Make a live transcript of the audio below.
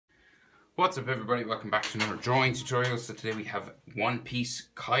What's up everybody, welcome back to another drawing tutorial. So today we have One Piece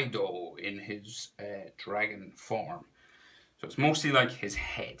Kaido in his dragon form. So it's mostly like his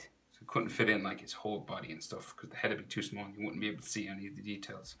head. So it couldn't fit in like his whole body and stuff because the head would be too small and you wouldn't be able to see any of the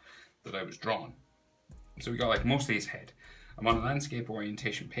details that I was drawing. So we got like mostly his head. I'm on a landscape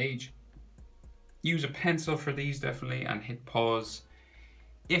orientation page. Use a pencil for these definitely and hit pause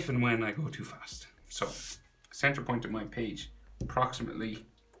if and when I go too fast. So center point of my page approximately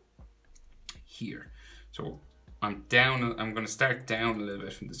here. So I'm going to start down a little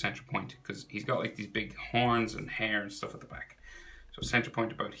bit from the center point because he's got like these big horns and hair and stuff at the back. So center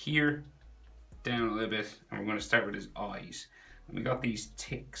point about here, down a little bit, and we're going to start with his eyes. And we got these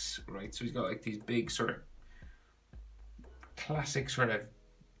ticks, right? So he's got like these big sort of classic sort of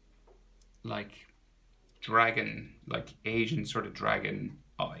like dragon, like Asian sort of dragon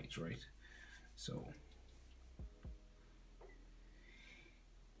eyes, right? So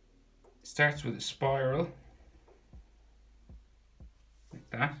starts with a spiral like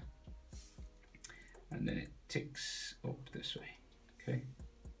that, and then it ticks up this way. Okay,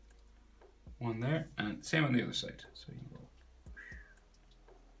 one there, and same on the other side. So you go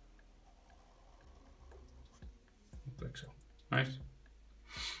like so, right?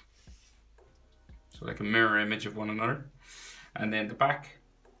 So like a mirror image of one another, and then the back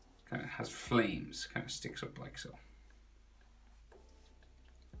kind of has flames, kind of sticks up like so.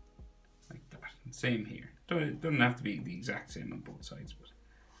 Same here. Doesn't have to be the exact same on both sides, but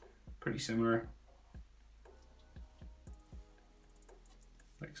pretty similar.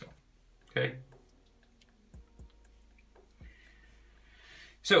 Like so. Okay.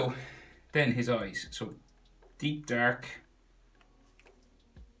 So then his eyes. So deep dark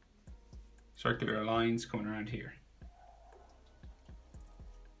circular lines coming around here.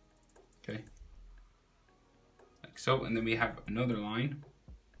 Okay. Like so, and then we have another line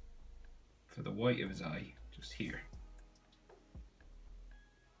for the white of his eye, just here.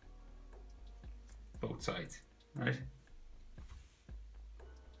 Both sides, right?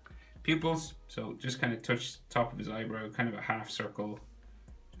 Pupils, so just kind of touch the top of his eyebrow, kind of a half circle,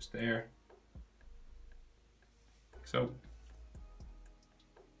 just there. So,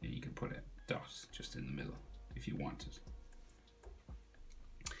 you can put a dot just in the middle if you wanted.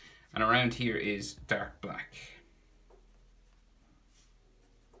 And around here is dark black.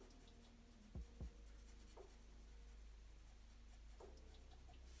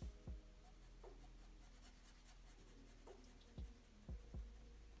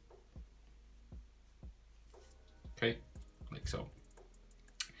 Okay, like so.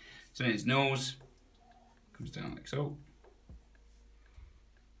 So then his nose comes down like so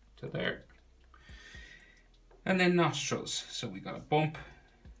to there. And then nostrils. So we got a bump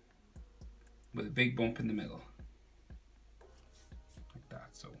with a big bump in the middle. Like that.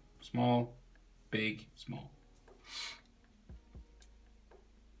 So small, big, small.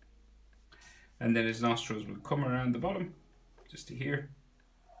 And then his nostrils will come around the bottom, just to here.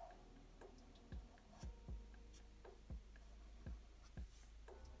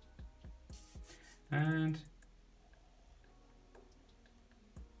 And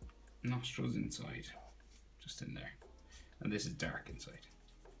nostrils inside, just in there. And this is dark inside.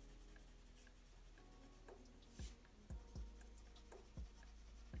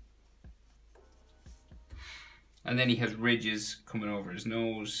 And then he has ridges coming over his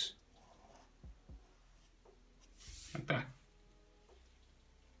nose, like that.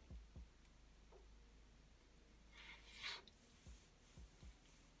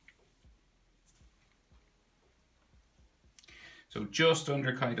 So just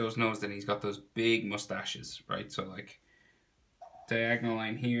under Kaido's nose, then he's got those big mustaches, right? So like diagonal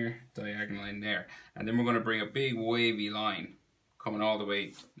line here, diagonal line there. And then we're going to bring a big wavy line coming all the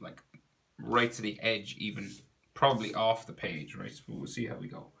way, like right to the edge even, probably off the page, right? So we'll see how we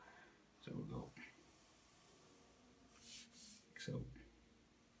go. So we'll go like so.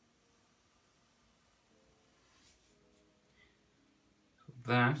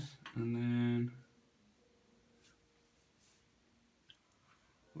 That, and then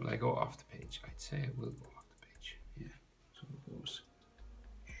will I go off the page? I'd say I will go off the page. Yeah. So it goes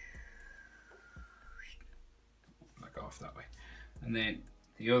like off that way. And then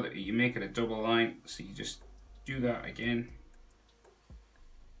the other, you make it a double line, so you just do that again.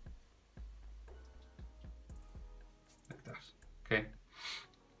 Like that. Okay.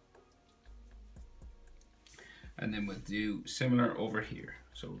 And then we'll do similar over here.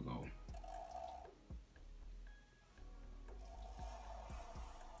 So we'll go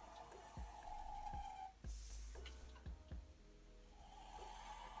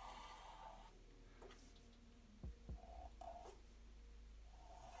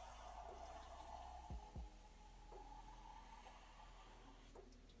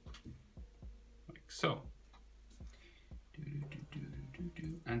so.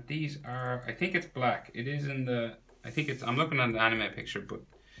 And these are, I think it's black. It is in the, I think it's, I'm looking at the anime picture, but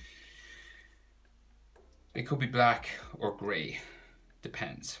they could be black or gray,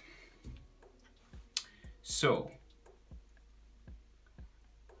 depends. So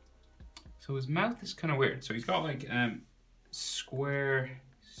his mouth is kind of weird. So he's got like square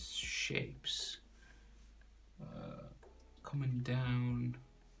shapes coming down.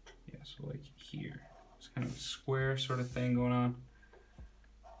 Yeah, so like here, it's kind of a square sort of thing going on.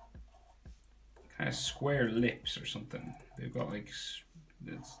 Kind of square lips or something. They've got like,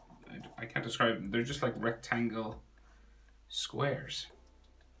 I can't describe them. They're just like rectangle squares.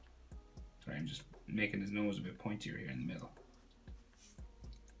 Sorry, I'm just making his nose a bit pointier here in the middle.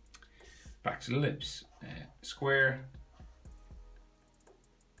 Back to the lips. Square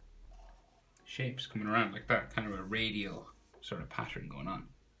shapes coming around like that, kind of a radial sort of pattern going on.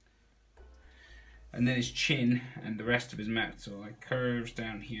 And then his chin and the rest of his mouth, so like curves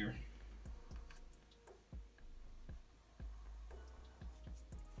down here.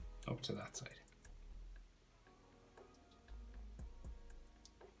 Up to that side.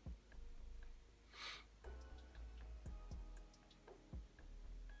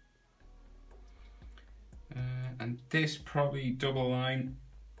 And this probably double line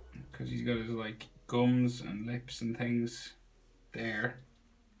because he's got his like gums and lips and things there.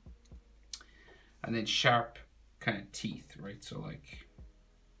 And then sharp kind of teeth, right? So like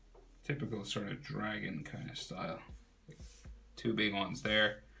typical sort of dragon kind of style. Two big ones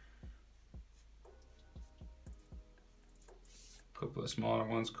there. Couple of smaller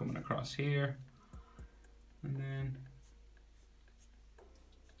ones coming across here. And then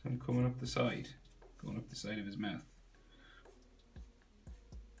some coming up the side. Going up the side of his mouth.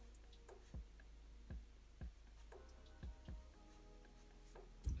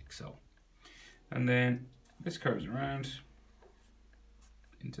 Like so. And then this curves around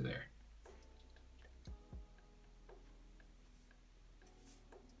into there.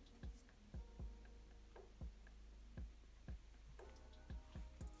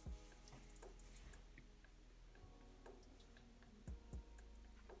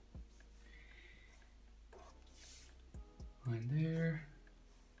 Line there.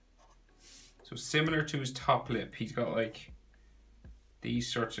 So similar to his top lip, he's got like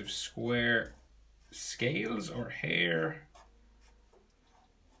these sorts of square scales or hair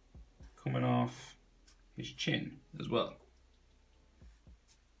coming off his chin as well.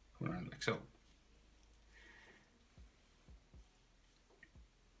 Coming around like so.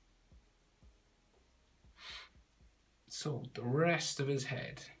 So the rest of his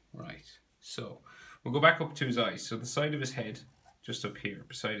head, right? So we'll go back up to his eyes. So the side of his head, just up here,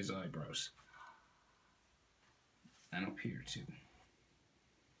 beside his eyebrows. And up here too.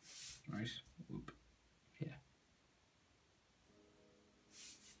 Right? Whoop. Yeah.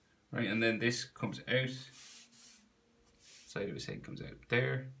 Right, and then this comes out. Side of his head comes out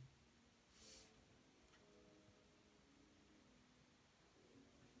there.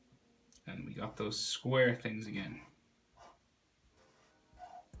 And we got those square things again.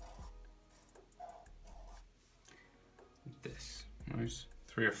 This, right?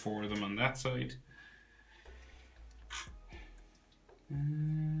 3 or 4 of them on that side.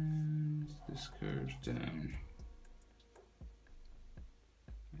 And this curves down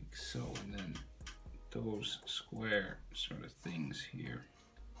like so, and then those square sort of things here.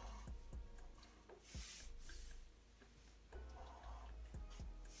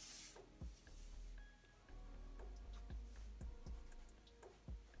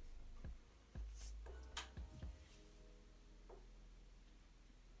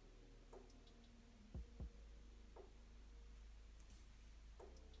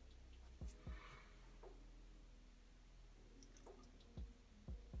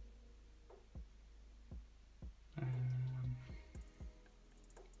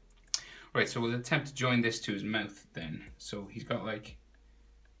 Right, so we'll attempt to join this to his mouth then. So he's got like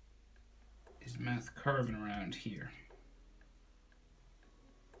his mouth curving around here.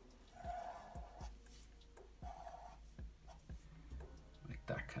 Like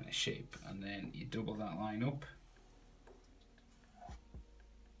that kind of shape. And then you double that line up.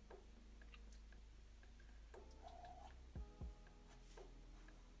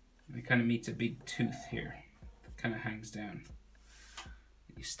 And it kind of meets a big tooth here. It kind of hangs down.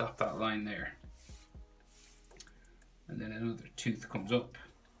 You stop that line there, and then another tooth comes up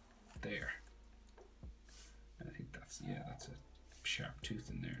there. And I think that's, yeah, that's a sharp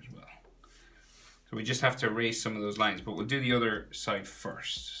tooth in there as well. So we just have to erase some of those lines, but we'll do the other side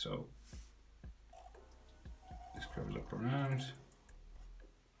first. So this curves up around,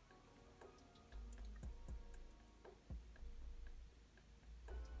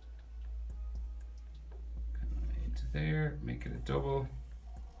 there, make it a double.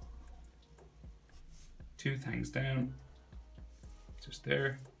 Tooth hangs down, just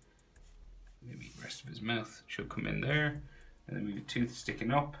there. Maybe the rest of his mouth should come in there. And then we have a tooth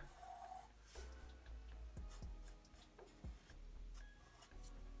sticking up.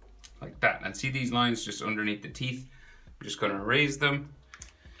 Like that. And see these lines just underneath the teeth? I'm just going to erase them.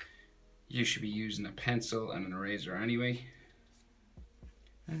 You should be using a pencil and an eraser anyway.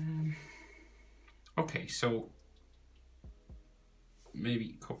 Okay, so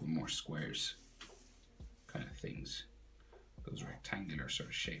maybe a couple more squares kind of things. Those rectangular sort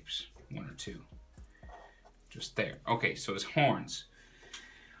of shapes, one or two. Just there. Okay, so his horns.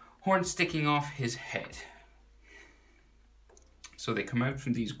 Horns sticking off his head. So they come out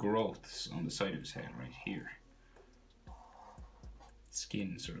from these growths on the side of his head right here.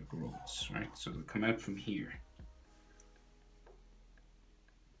 Skin sort of growths, right? So they come out from here.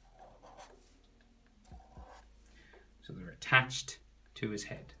 So they're attached to his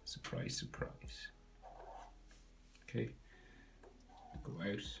head. Surprise, surprise. Okay. Go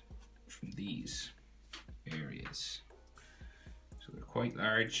out from these areas. So they're quite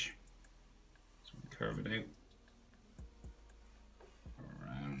large. So we curve it out.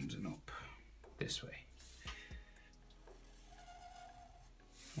 Around and up this way.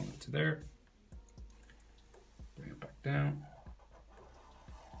 Hold it to there. Bring it back down.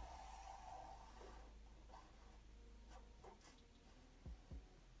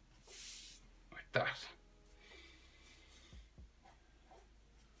 Like that.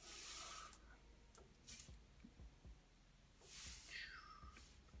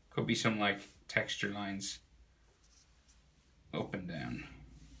 Could be some like texture lines up and down.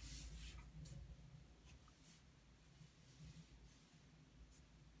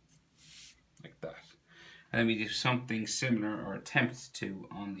 Like that. And then we do something similar or attempt to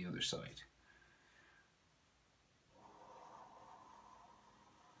on the other side.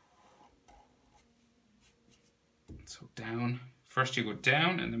 So down. First you go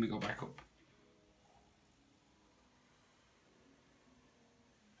down and then we go back up.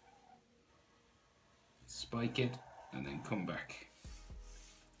 Spike it and then come back.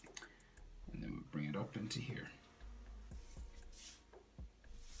 And then we bring it up into here.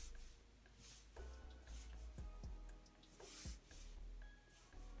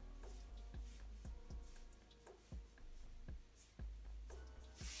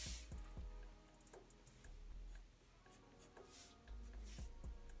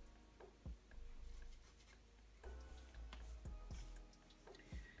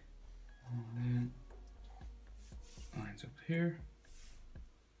 Up here.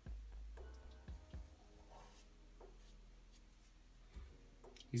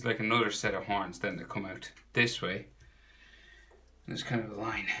 He's like another set of horns then that come out this way. And there's kind of a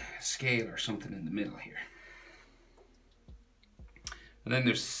line, a scale or something in the middle here. And then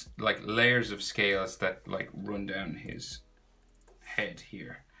there's like layers of scales that like run down his head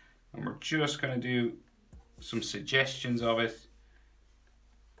here. And we're just going to do some suggestions of it.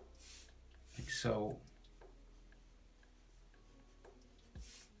 Like so.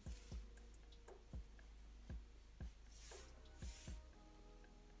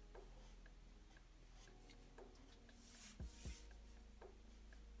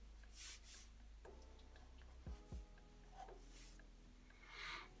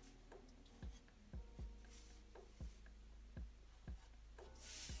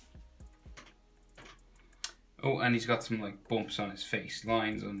 Oh, and he's got some like bumps on his face,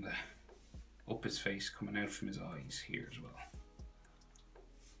 lines on the up his face coming out from his eyes here as well.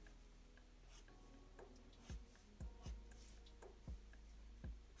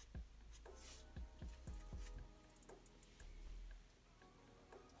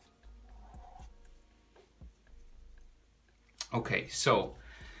 Okay, so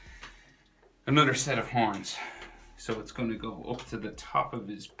another set of horns. So it's going to go up to the top of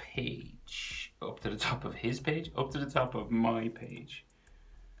his page, up to the top of his page, up to the top of my page.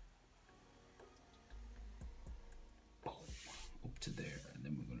 Boom, up to there, and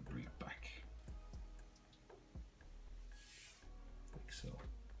then we're going to bring it back. Like so.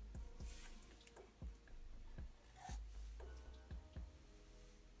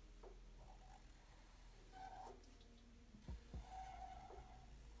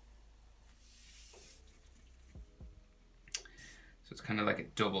 So it's kind of like a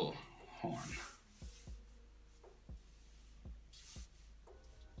double horn.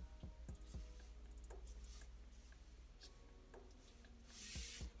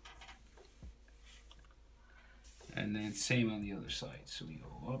 And then same on the other side. So we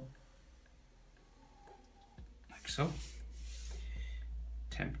go up, like so.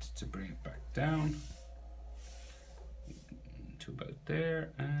 Attempt to bring it back down. to about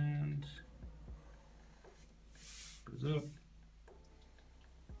there and goes up,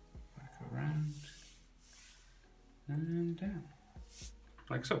 back around and down,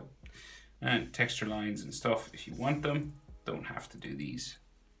 like so. And texture lines and stuff, if you want them, don't have to do these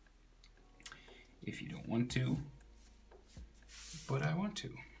if you don't want to, but I want to.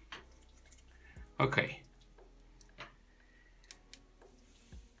 Okay.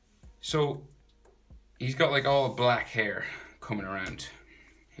 So he's got like all black hair coming around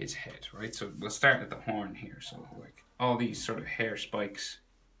his head, right? So we'll start at the horn here. So like all these sort of hair spikes.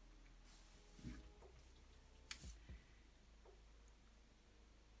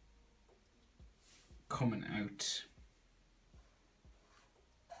 Coming out.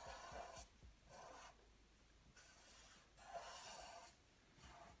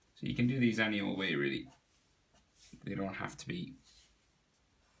 So you can do these any old way, really. They don't have to be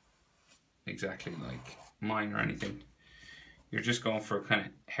exactly like mine or anything. You're just going for kind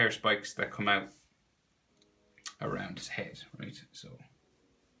of hair spikes that come out around his head, right? So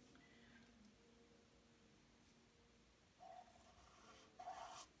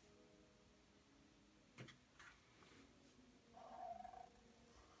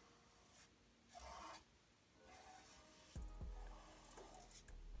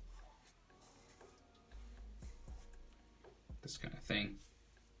this kind of thing.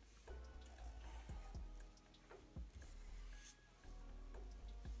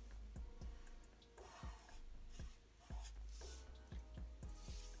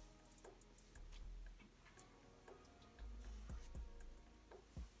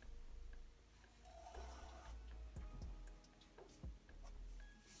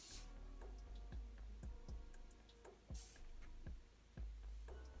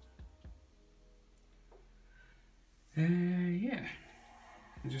 Yeah.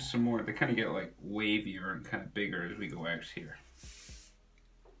 And just some more. They kind of get like wavier and kind of bigger as we go out here.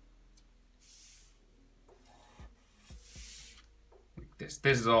 Like this.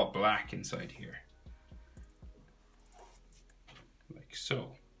 This is all black inside here. Like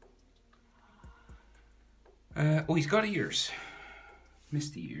so. Oh, he's got ears.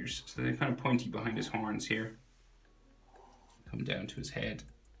 Missed the ears. So they're kind of pointy behind his horns here. Come down to his head.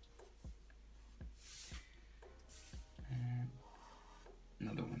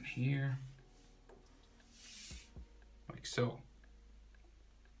 Another one here. Like so.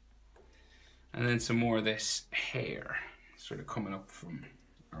 And then some more of this hair sort of coming up from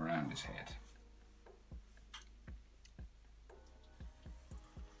around his head.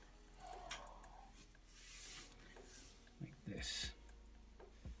 Like this.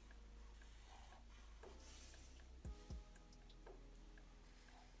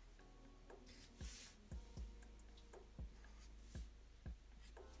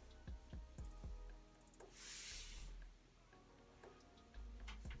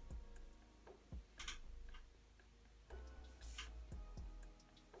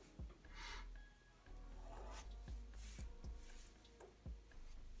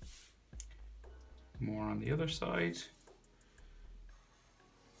 More on the other side.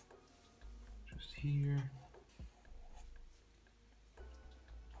 Just here.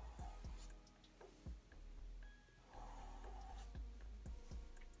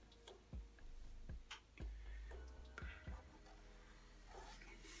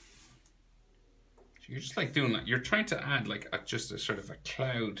 So you're just like doing that. You're trying to add like just a sort of a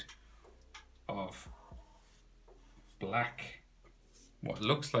cloud of black, what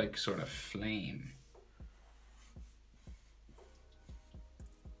looks like sort of flame.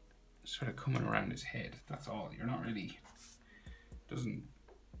 Sort of coming around his head. That's all. You're not really.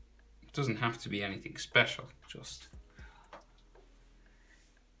 Doesn't have to be anything special. Just.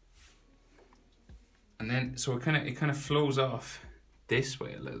 And then so it kind of flows off this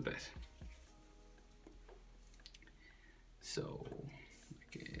way a little bit. So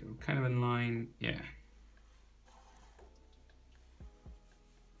okay, we're kind of in line. Yeah.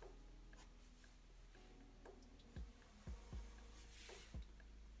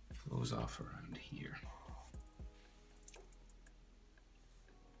 Flows off around here.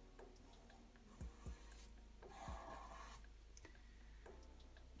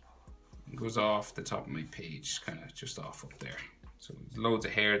 It goes off the top of my page, kind of just off up there. So there's loads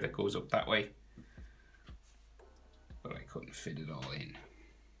of hair that goes up that way, but I couldn't fit it all in.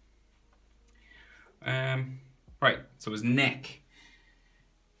 Right, so his neck.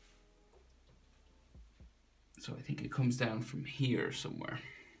 So I think it comes down from here somewhere.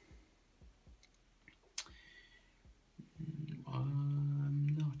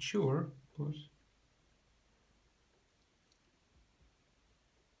 I'm not sure, but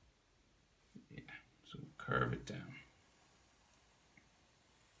yeah, so curve it down.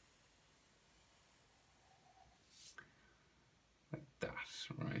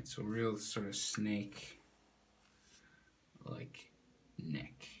 Alright, so real sort of snake like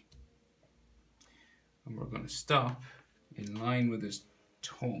neck. And we're going to stop in line with his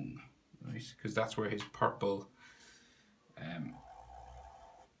tongue, right? Because that's where his purple,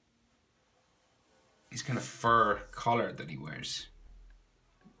 his kind of fur collar that he wears,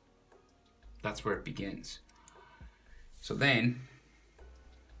 that's where it begins. So then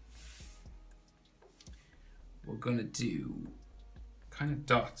we're going to do kind of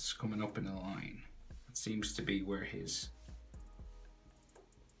dots coming up in a line. That seems to be where his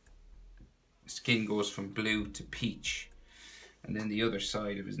skin goes from blue to peach, and then the other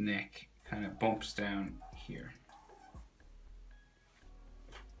side of his neck kind of bumps down here.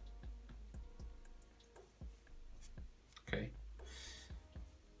 Okay,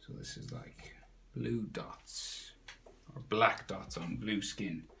 so this is like blue dots or black dots on blue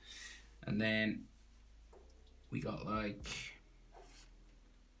skin, and then we got like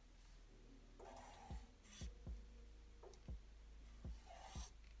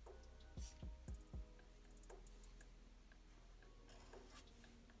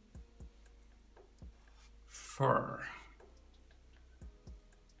fur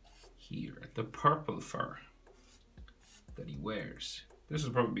here, the purple fur that he wears. This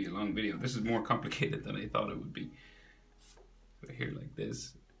will probably be a long video. This is more complicated than I thought it would be. So here like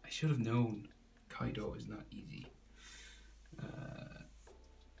this. I should have known Kaido is not easy.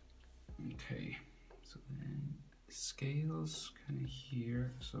 Okay, so then scales kind of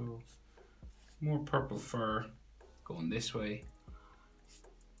here. So more purple fur going this way.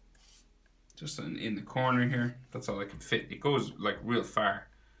 Just in the corner here. That's all I could fit. It goes like real far,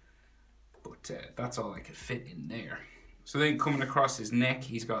 but that's all I could fit in there. So then coming across his neck,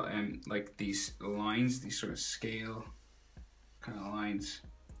 he's got like these lines, these sort of scale kind of lines,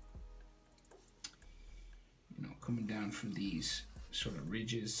 you know, coming down from these sort of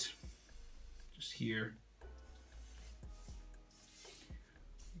ridges, just here,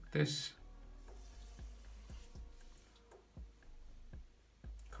 like this,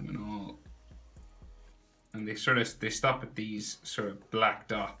 coming all, and they stop at these sort of black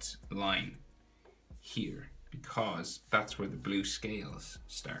dot line here, because that's where the blue scales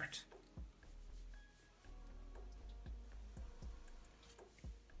start.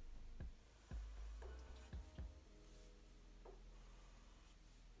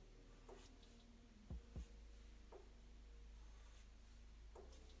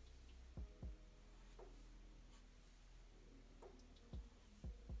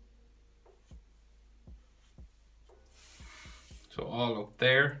 So all up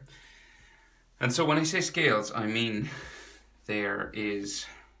there. And so when I say scales, I mean there is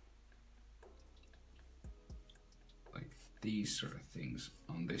like these sort of things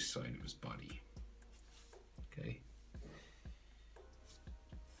on this side of his body. Okay.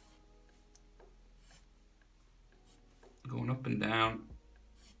 Going up and down.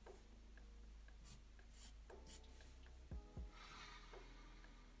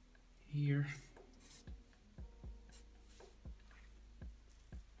 Here.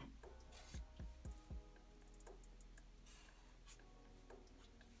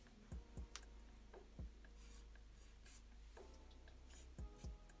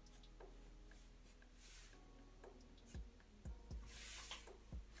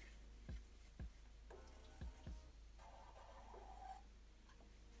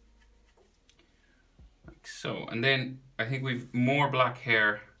 So, and then I think we've more black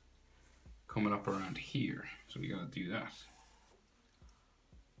hair coming up around here. So we gotta do that.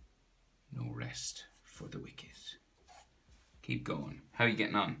 No rest for the wicked. Keep going. How are you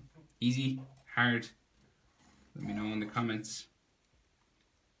getting on? Easy? Hard? Let me know in the comments.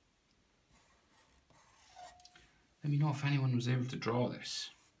 Let me know if anyone was able to draw this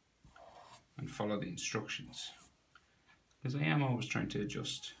and follow the instructions, because I am always trying to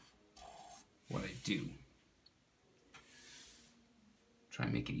adjust what I do. Try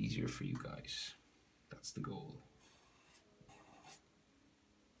and make it easier for you guys. That's the goal.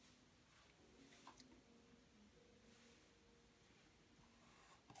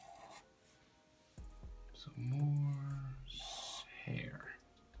 So more hair.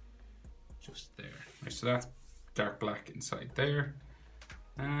 Just there. Right, so that's dark black inside there.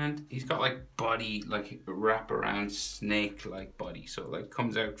 And he's got like body, like a wraparound snake-like body. So it like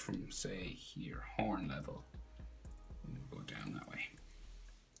comes out from, say, here, horn level. And we'll go down that way.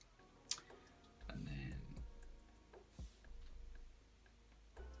 And then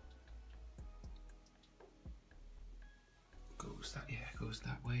goes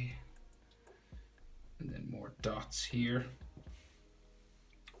that way. And then more dots here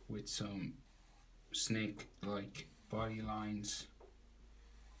with some snake-like body lines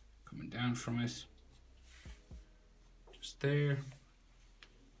coming down from it, just there,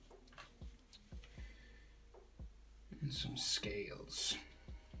 and some scales.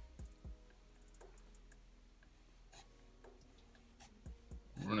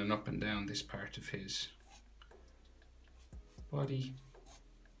 Running up and down this part of his body.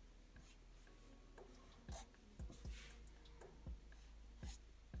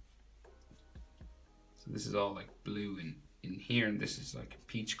 So this is all like blue in here, and this is like a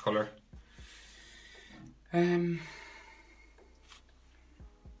peach color. So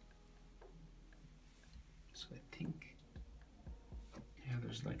I think, yeah,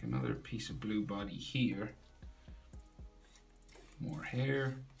 there's like another piece of blue body here. More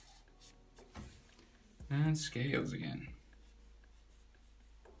hair. And scales again.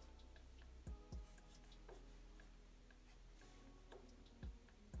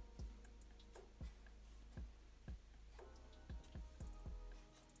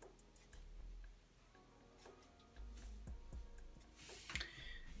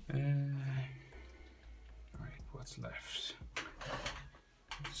 Right, what's left?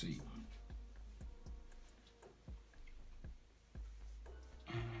 Let's see.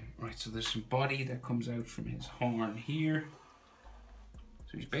 Right, so there's some body that comes out from his horn here.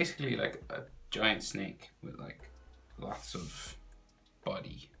 So he's basically like a giant snake with like lots of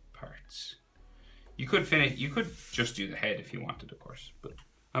body parts. You could finish, you could just do the head if you wanted, of course, but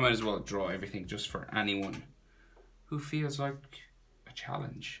I might as well draw everything just for anyone who feels like a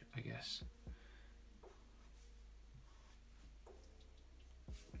challenge, I guess.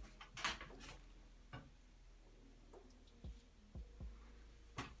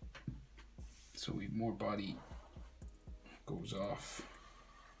 So we've more body goes off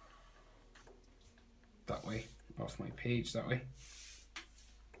that way, off my page that way.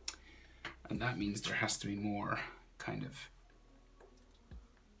 And that means there has to be more kind of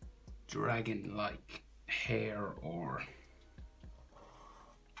dragon-like hair or,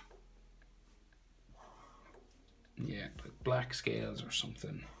 yeah, like black scales or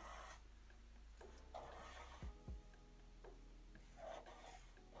something.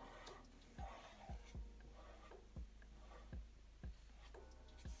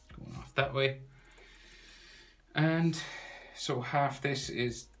 Going off that way. And so half this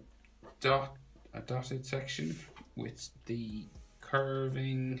is a dotted section with the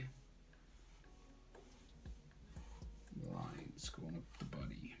curving lines going up the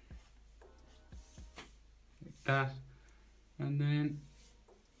body like that, and then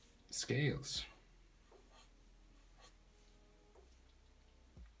scales.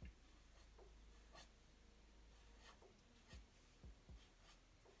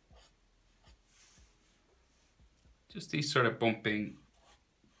 Just these sort of bumping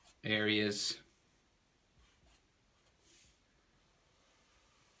areas.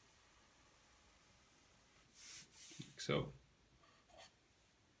 Like so.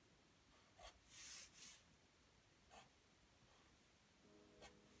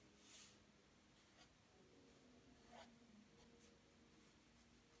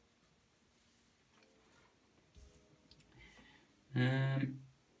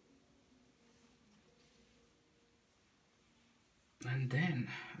 And then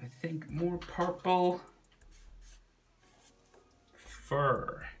I think more purple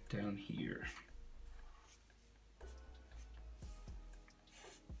fur down here.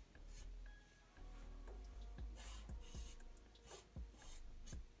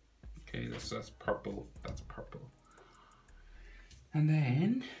 Okay, that's purple. That's purple. And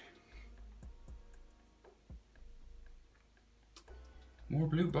then more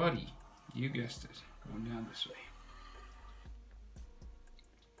blue body. You guessed it. Going down this way.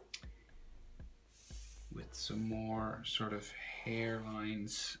 With some more sort of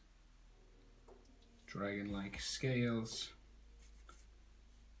hairlines, dragon-like scales,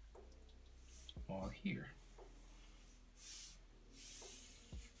 all here.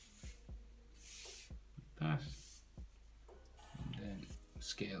 Like that. And then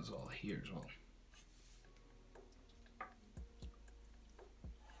scales all here as well.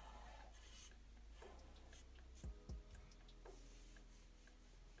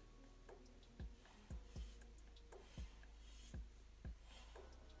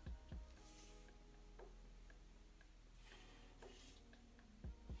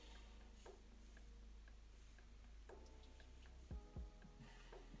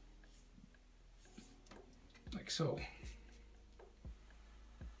 Like so.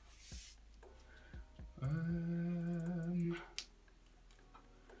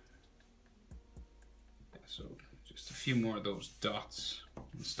 Yeah, so just a few more of those dots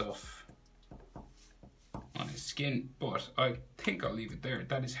and stuff on his skin, but I think I'll leave it there.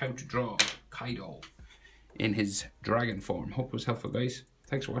 That is how to draw Kaido in his dragon form. Hope it was helpful, guys.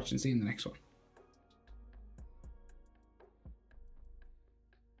 Thanks for watching. See you in the next one.